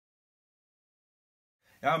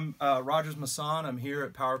I'm Rogers Masson. I'm here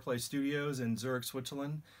at Powerplay Studios in Zurich,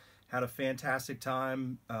 Switzerland. Had a fantastic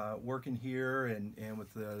time working here and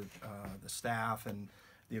with the staff and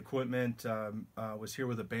the equipment. Was here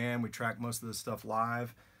with a band. We tracked most of the stuff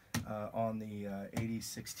live on the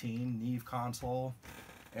 8016 Neve console.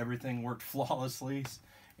 Everything worked flawlessly,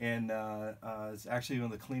 and it's actually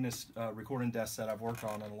one of the cleanest recording desks that I've worked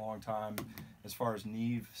on in a long time as far as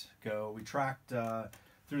Neves go. We tracked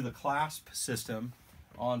through the clasp system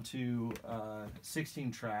onto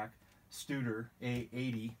 16-track Studer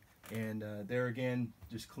A80, and there again,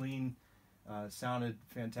 just clean, sounded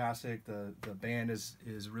fantastic. The band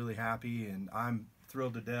is really happy, and I'm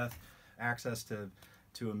thrilled to death. Access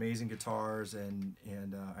to amazing guitars, and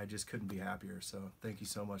I just couldn't be happier. So thank you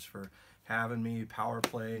so much for having me.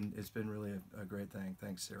 Powerplay, and it's been really a great thing.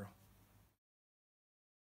 Thanks, Cyril.